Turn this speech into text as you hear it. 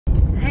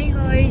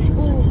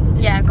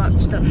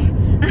Skype stuff.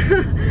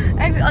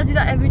 I do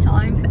that every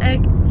time.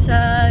 So,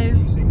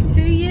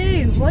 who are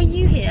you? Why are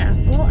you here?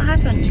 What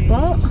happened?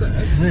 What?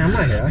 Hey, I'm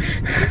not here.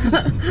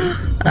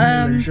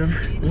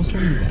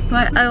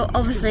 Right,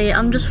 obviously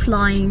I'm just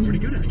flying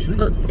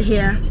up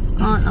here,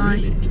 aren't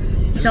I?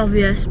 It's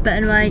obvious, but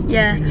anyway,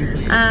 yeah.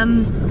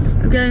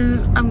 I'm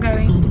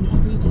going.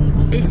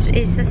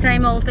 It's the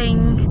same old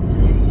thing.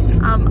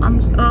 I'm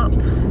up,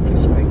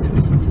 going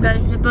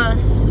to the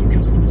bus,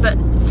 but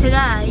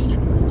today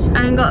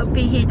I ain't got to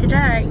be here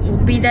today, or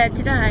be there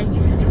today.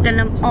 Then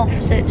I'm off,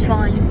 so it's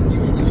fine.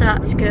 So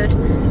that's good.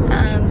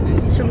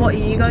 So what are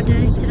you gonna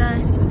do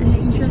today?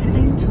 Anything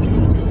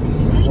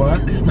interesting?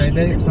 Work,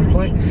 maybe at some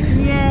point.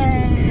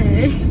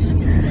 Yay!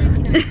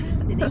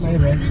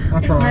 Maybe.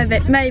 I'll try.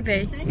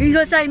 Maybe. You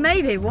gotta say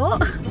maybe.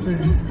 What?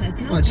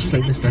 I'll just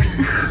sleep instead.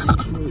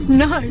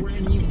 No.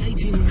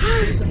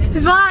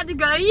 If I had to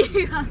go,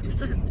 you have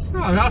to.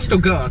 Oh, I'll still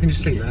go. I can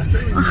just sleep there.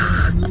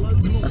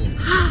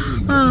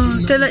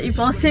 Oh, don't let your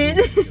boss in.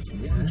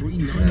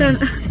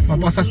 Don't. My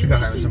boss has to go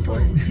home at some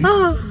point.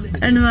 Oh,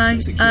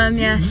 anyway,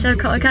 yeah, so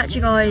I'll catch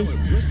you guys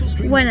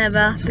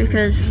whenever,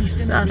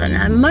 because I don't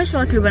know, most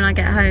likely when I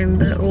get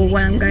home, or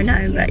when I'm going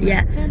home, but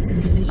yeah,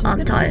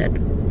 I'm tired.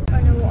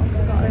 I know what, I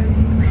forgot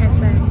my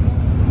headphones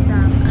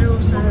down, and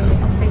also I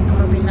think I'm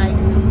gonna be late.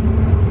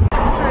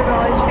 So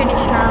guys,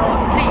 finished now. I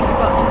completely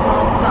forgot to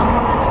vlog, but I'm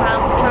on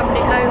the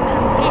travelling home,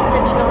 have pizza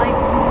tonight.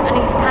 I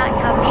need to pack,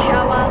 have a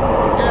shower,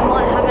 and I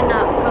might have a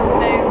nap. I'm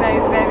very,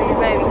 very, very,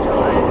 very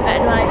tired. But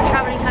anyway,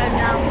 travelling home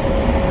now.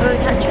 I'll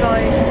catch you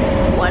guys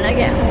when I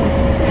get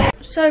home.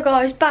 So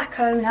guys, back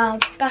home now.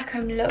 Back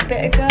home a little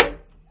bit ago.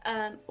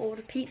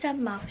 Ordered pizza. My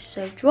mouth is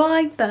so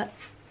dry, but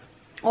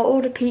I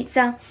ordered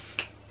pizza.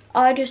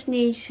 I just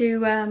need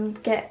to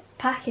get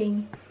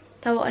packing.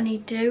 That's what I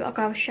need to do. I'll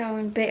go have a shower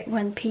in a bit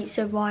when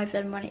pizza arrives,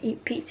 and when I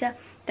eat pizza,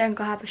 then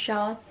go have a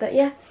shower. But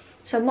yeah,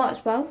 so I might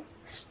as well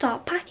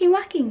start packing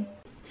whacking.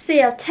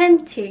 See, I'm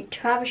tempted to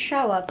have a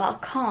shower, but I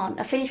can't.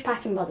 I finished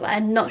packing, by the way.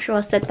 I'm not sure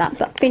I said that,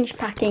 but I finished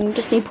packing.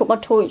 Just need to put my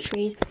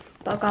toiletries,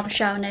 but I'll go have a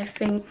shower and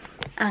everything.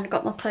 And I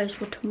got my clothes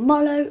for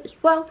tomorrow as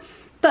well.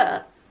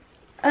 But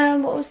what I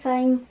was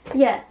saying,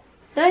 yeah,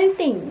 the only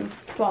thing,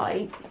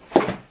 right,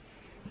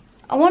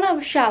 I want to have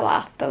a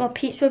shower, but my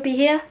pizza will be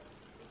here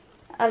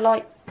at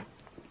like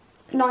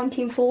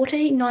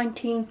 1940,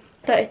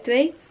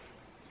 1933. So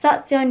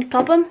that's the only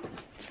problem.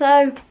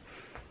 So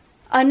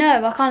I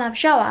know I can't have a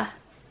shower,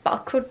 but I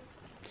could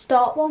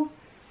start one,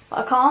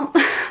 but I can't.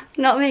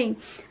 You know what I mean?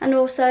 And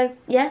also,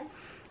 yeah,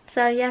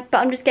 so yeah, but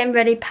I'm just getting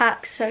ready,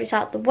 packed, so it's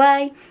out the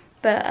way.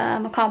 But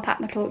I can't pack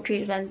my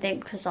toiletries or anything,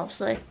 because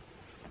obviously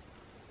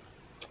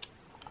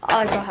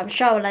I gotta have a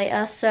shower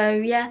later. So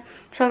yeah,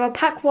 so I'm gonna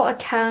pack what I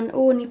can.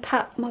 Oh, I need to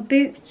pack my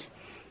boots,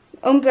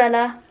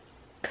 umbrella,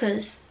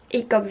 because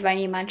it got be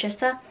raining in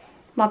Manchester.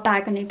 My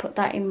bag, I need to put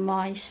that in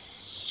my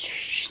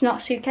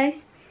not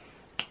suitcase,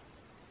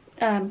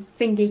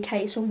 thingy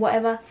case or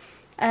whatever.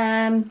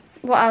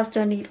 What else do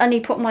I need? I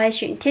need to put my Ed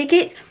Sheeran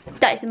tickets.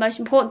 That is the most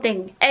important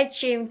thing. Ed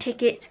Sheeran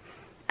tickets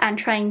and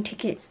train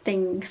tickets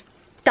things.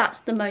 That's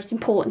the most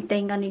important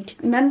thing I need to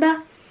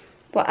remember.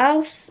 What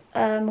else?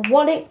 My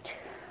wallet.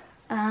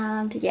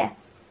 And yeah,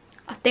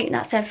 I think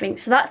that's everything.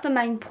 So that's the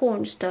main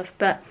important stuff.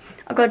 But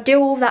I've got to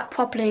do all that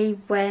properly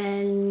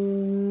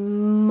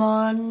when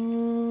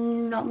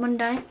not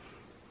Monday.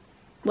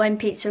 When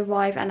pizza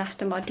arrive and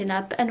after my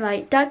dinner. But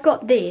anyway, Dad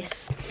got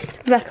this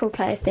record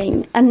player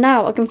thing, and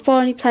now I can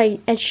finally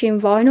play Ed Sheeran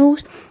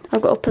vinyls.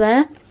 I've got up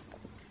there.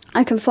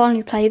 I can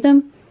finally play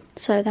them.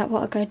 So that's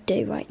what I'm going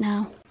to do right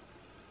now.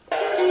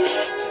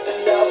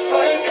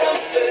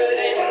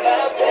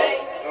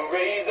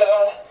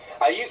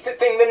 I used to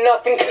think that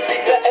nothing could be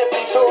better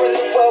than touring the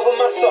world with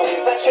my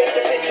songs. I changed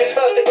the picture,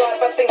 perfect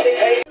life, I think they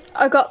paid.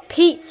 I got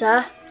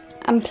pizza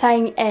and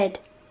playing Ed.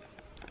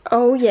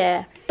 Oh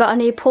yeah, but I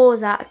need to pause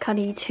that because I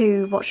need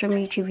to watch some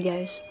YouTube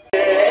videos.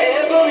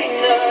 Every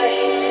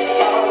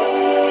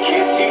night,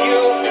 kiss you,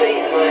 you'll say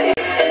my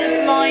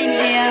Just lying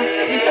here,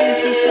 listening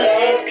to some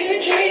Ed.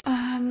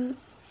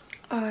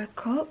 I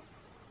got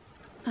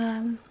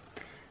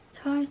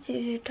time to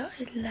do that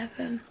at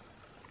 11.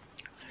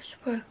 I just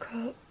woke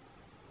up.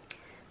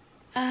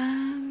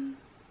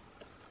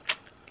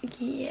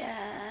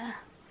 Yeah,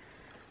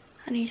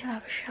 I need to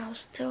have a shower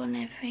still and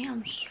everything.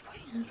 I'm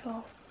sweating as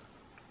well.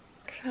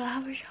 Should I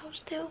have a shower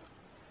still?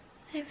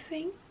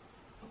 Everything?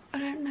 I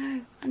don't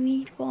know. I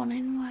need one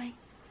anyway.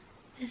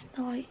 There's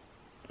like,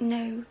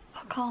 no,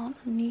 I can't.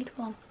 I need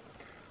one.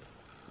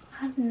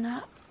 I had a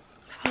nap,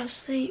 fell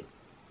asleep,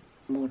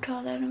 more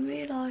tired than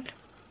I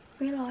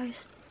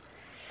realised.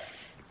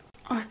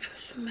 I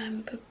just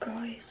remembered,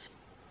 guys.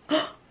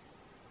 I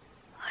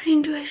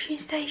didn't do Ed Sheeran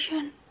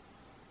Station.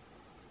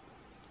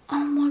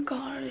 Oh my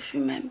god, I just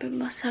remembered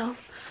myself.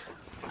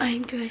 I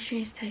didn't do Ed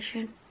Sheeran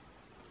Station.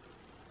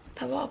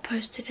 That's what I'm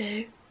supposed to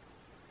do.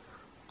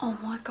 Oh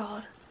my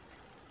god.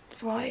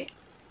 Right.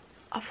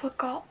 I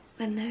forgot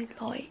the no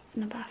light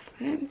in the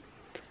bathroom.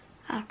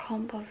 I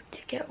can't bother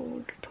to get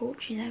all the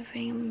torches and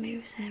everything and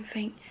moves and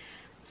everything.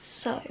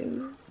 So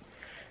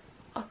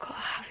I gotta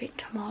have it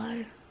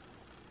tomorrow.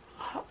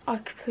 I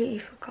completely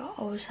forgot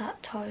I was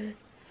that tired.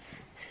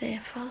 So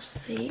I fell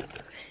asleep.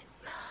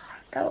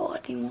 I don't know what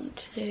I didn't want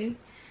to do.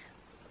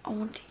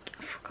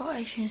 I forgot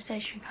Asian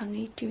Station, can I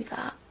need to do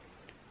that,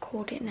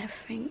 record it and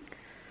everything.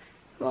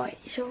 Right,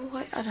 it's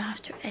alright, I don't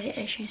have to edit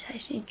Asian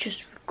Station, it's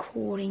just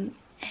recording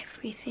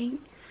everything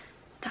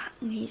that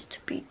needs to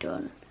be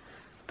done.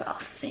 But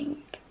I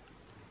think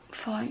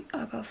I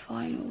gotta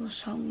find all the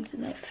songs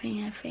and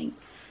everything,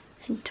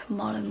 and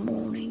tomorrow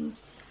morning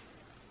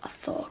I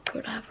thought I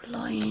could have a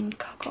lie-in,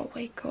 I gotta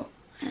wake up,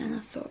 and I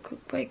thought I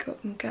could wake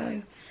up and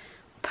go.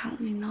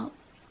 Apparently not,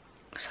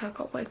 so I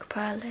gotta wake up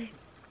early.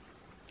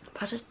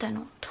 But I just don't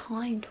have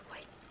time to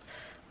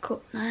wake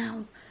up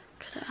now,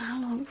 because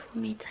how long for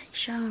me to take a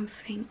shower and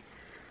think.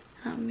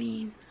 I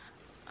mean,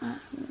 I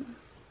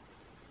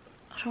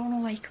don't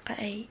want to wake up at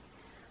 8,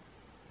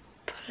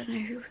 but I don't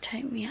know if it would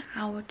take me an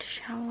hour to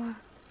shower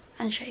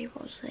and shave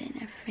obviously and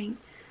everything,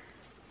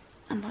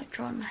 and like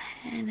dry my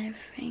hair and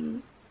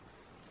everything.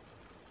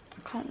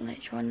 I can't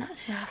let dry and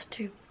actually have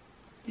to,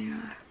 you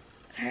know,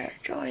 hair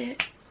dry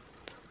it.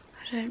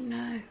 I don't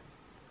know.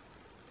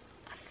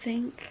 I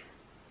think,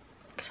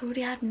 because I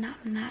already had a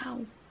nap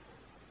now.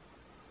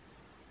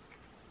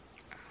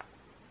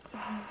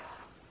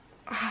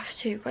 I have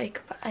to wake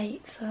up at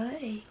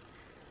 8:30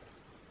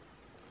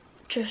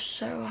 just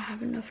so I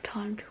have enough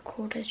time to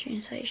record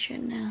Asian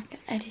Station, and I can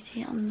edit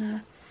it on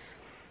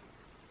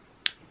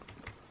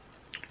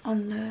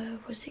the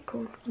what's it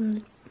called,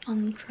 on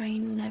the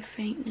train and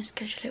everything, and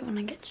schedule it when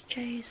I get to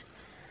Jay's.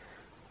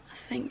 I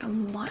think I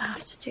might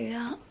have to do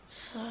that.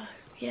 So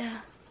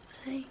yeah,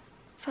 see,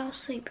 fell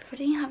asleep. If I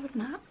didn't have a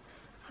nap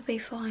I'd be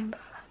fine, but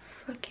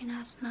I freaking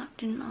had a nap,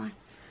 didn't I?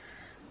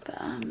 But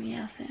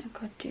yeah, I think I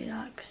could do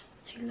that because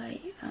it's too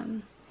late.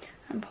 And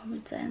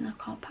probably then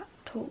I can't pack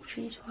the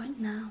torches right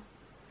now.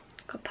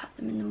 I could pack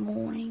them in the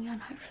morning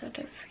and hopefully I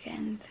don't forget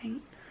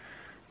anything.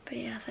 But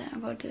yeah, I think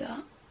I've got to do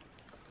that.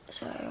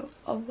 So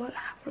I won't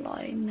have a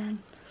lie-in then,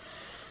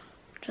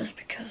 just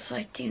because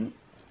I didn't,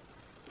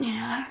 you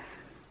know,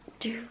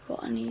 do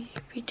what I need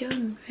to be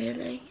done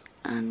really.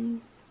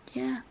 And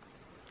yeah,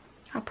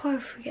 I'll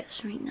probably forget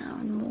something now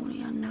in the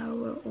morning. I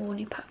know I'll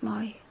already pack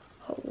my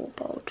hot water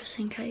bottle just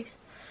in case.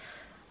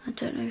 I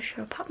don't know if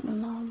I'll pack my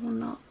alarm or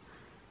not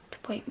to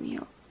wake me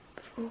up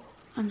for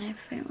and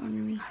everything when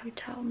I'm in the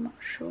hotel. I'm not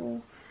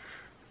sure,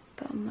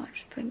 but I might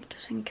just bring it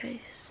just in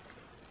case.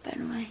 But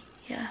anyway,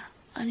 yeah,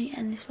 I need to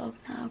end this vlog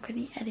now. I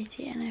need to edit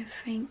it and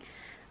everything,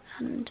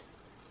 and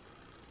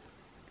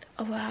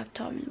I will have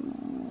time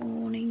in the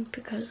morning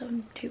because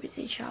I'm too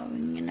busy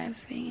showering and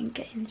everything and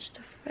getting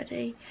stuff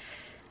ready.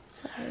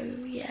 So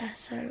yeah,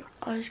 so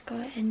I just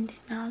gotta end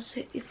it now.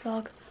 So the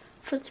vlog,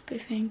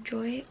 if you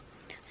enjoy it,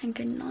 and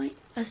good night.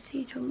 I'll see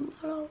you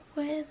tomorrow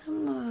with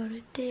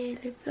another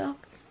daily vlog.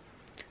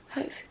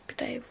 Hopefully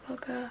today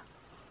vlogger.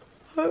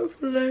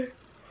 Hopefully.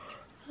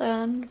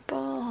 And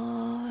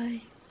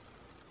bye.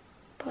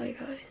 Bye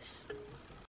guys.